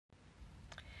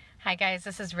Hi guys,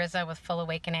 this is Riza with Full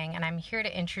Awakening, and I'm here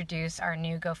to introduce our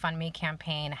new GoFundMe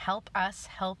campaign, Help Us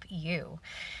Help You.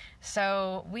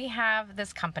 So we have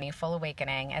this company, Full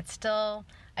Awakening. It's still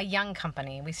a young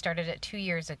company. We started it 2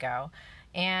 years ago.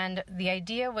 And the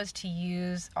idea was to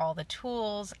use all the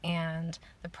tools and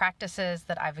the practices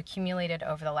that I've accumulated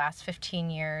over the last 15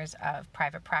 years of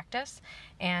private practice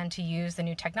and to use the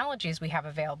new technologies we have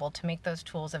available to make those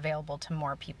tools available to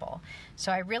more people.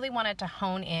 So I really wanted to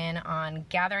hone in on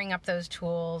gathering up those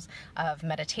tools of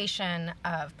meditation,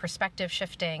 of perspective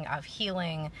shifting, of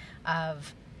healing,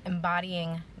 of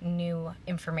embodying new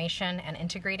information and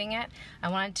integrating it. I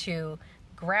wanted to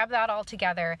grab that all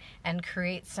together and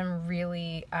create some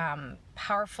really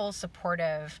powerful,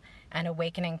 supportive, and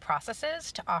awakening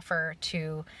processes to offer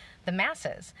to the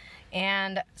masses.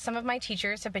 And some of my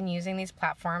teachers have been using these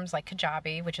platforms like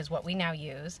Kajabi, which is what we now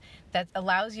use, that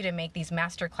allows you to make these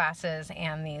master classes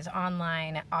and these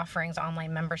online offerings,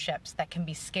 online memberships that can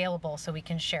be scalable so we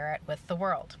can share it with the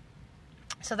world.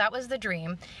 So that was the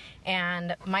dream,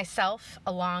 and myself,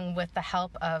 along with the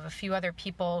help of a few other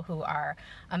people who are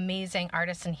amazing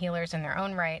artists and healers in their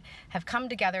own right, have come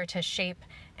together to shape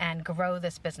and grow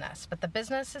this business. But the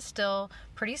business is still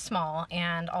pretty small,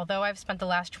 and although I've spent the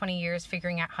last 20 years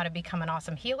figuring out how to become an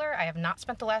awesome healer, I have not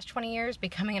spent the last 20 years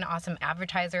becoming an awesome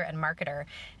advertiser and marketer,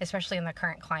 especially in the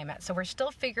current climate. So we're still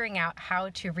figuring out how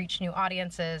to reach new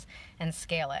audiences and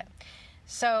scale it.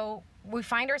 So we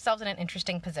find ourselves in an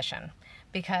interesting position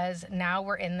because now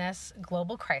we're in this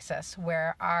global crisis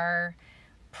where our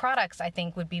products, I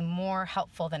think, would be more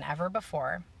helpful than ever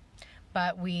before,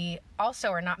 but we also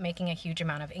are not making a huge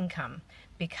amount of income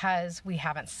because we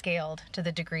haven't scaled to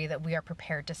the degree that we are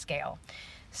prepared to scale.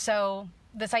 So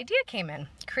this idea came in.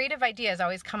 Creative ideas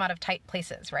always come out of tight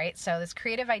places, right? So this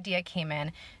creative idea came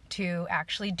in to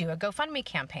actually do a GoFundMe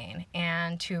campaign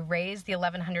and to raise the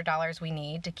 $1,100 we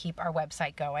need to keep our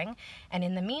website going. And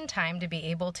in the meantime, to be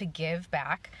able to give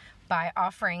back by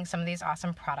offering some of these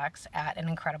awesome products at an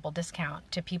incredible discount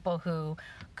to people who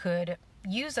could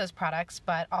use those products,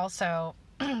 but also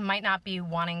might not be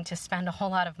wanting to spend a whole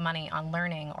lot of money on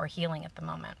learning or healing at the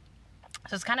moment.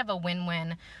 So it's kind of a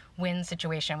win-win-win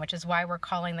situation, which is why we're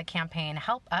calling the campaign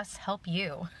Help Us Help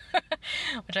You,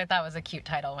 which I thought was a cute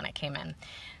title when it came in.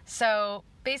 So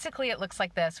basically it looks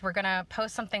like this. We're going to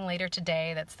post something later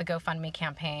today that's the GoFundMe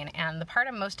campaign. And the part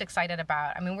I'm most excited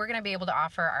about, we're going to be able to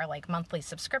offer our monthly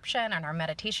subscription and our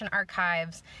meditation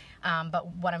archives. But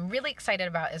what I'm really excited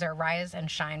about is our Rise and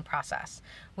Shine process,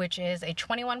 which is a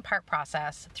 21-part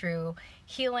process through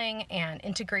healing and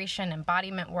integration,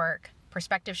 embodiment work,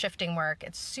 perspective shifting work.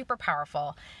 It's super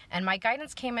powerful. And my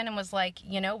guidance came in and was like,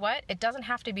 you know what? It doesn't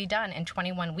have to be done in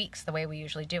 21 weeks the way we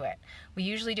usually do it. We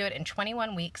usually do it in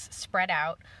 21 weeks spread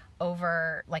out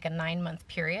over like a 9-month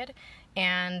period.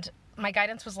 And my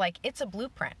guidance was like, it's a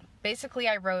blueprint. Basically,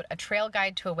 I wrote a trail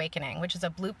guide to awakening, which is a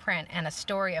blueprint and a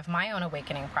story of my own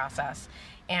awakening process.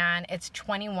 And it's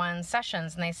 21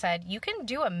 sessions. And they said, you can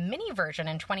do a mini version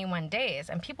in 21 days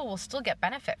and people will still get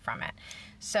benefit from it.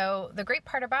 So the great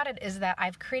part about it is that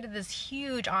I've created this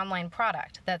huge online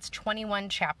product that's 21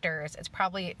 chapters. It's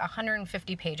probably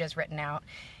 150 pages written out.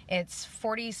 It's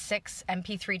 46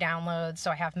 MP3 downloads. So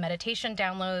I have meditation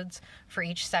downloads for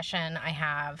each session. I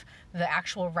have the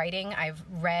actual writing. I've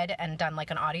read and done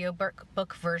like an audio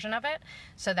book version of it.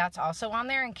 So that's also on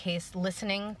there in case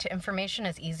listening to information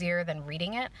is easier than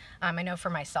reading it. I know for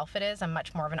myself it is. I'm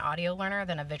much more of an audio learner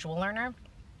than a visual learner.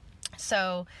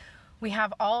 So we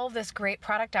have all this great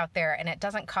product out there and it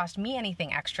doesn't cost me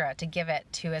anything extra to give it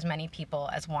to as many people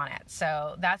as want it.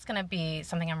 So that's going to be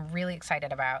something I'm really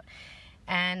excited about.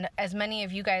 And as many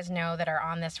of you guys know that are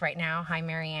on this right now, hi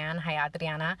Marianne, hi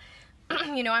Adriana,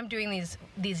 I'm doing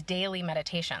these daily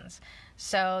meditations.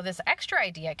 So this extra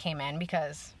idea came in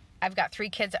because I've got 3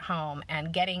 kids at home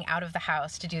and getting out of the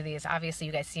house to do these. Obviously,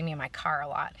 you guys see me in my car a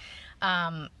lot.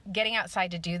 Getting outside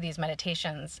to do these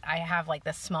meditations, I have like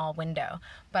this small window,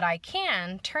 but I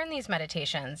can turn these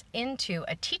meditations into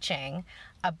a teaching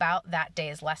about that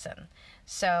day's lesson.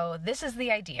 So this is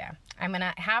the idea. I'm going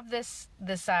to have this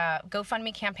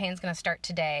GoFundMe campaign is going to start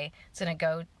today. It's going to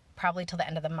go probably till the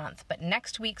end of the month. But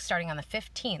next week, starting on the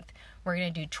 15th, we're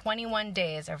going to do 21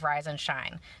 days of Rise and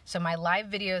Shine. So my live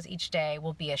videos each day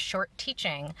will be a short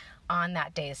teaching on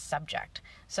that day's subject.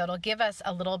 So it'll give us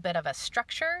a little bit of a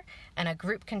structure and a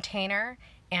group container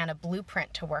and a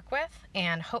blueprint to work with,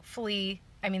 and hopefully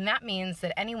I mean, that means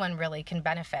that anyone really can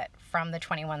benefit from the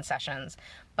 21 sessions.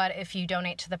 But if you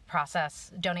donate to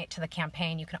the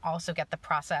campaign, you can also get the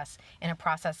process in a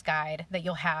process guide that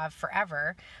you'll have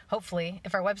forever, hopefully,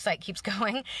 if our website keeps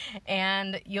going.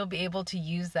 And you'll be able to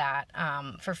use that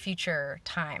for future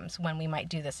times when we might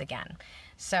do this again.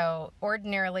 So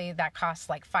ordinarily, that costs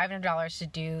like $500 to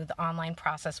do the online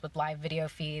process with live video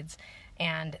feeds.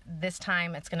 And this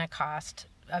time, it's going to cost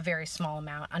a very small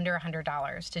amount, under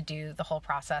 $100, to do the whole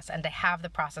process and to have the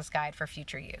process guide for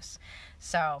future use.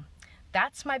 So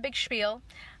that's my big spiel.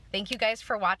 Thank you guys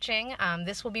for watching.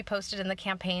 This will be posted in the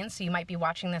campaign, so you might be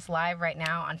watching this live right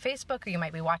now on Facebook, or you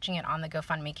might be watching it on the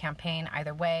GoFundMe campaign.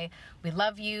 Either way, we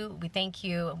love you, we thank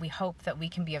you, we hope that we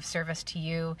can be of service to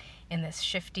you in this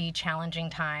shifty, challenging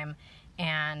time,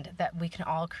 and that we can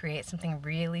all create something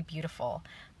really beautiful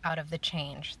out of the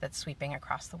change that's sweeping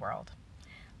across the world.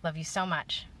 Love you so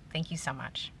much. Thank you so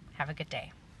much. Have a good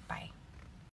day.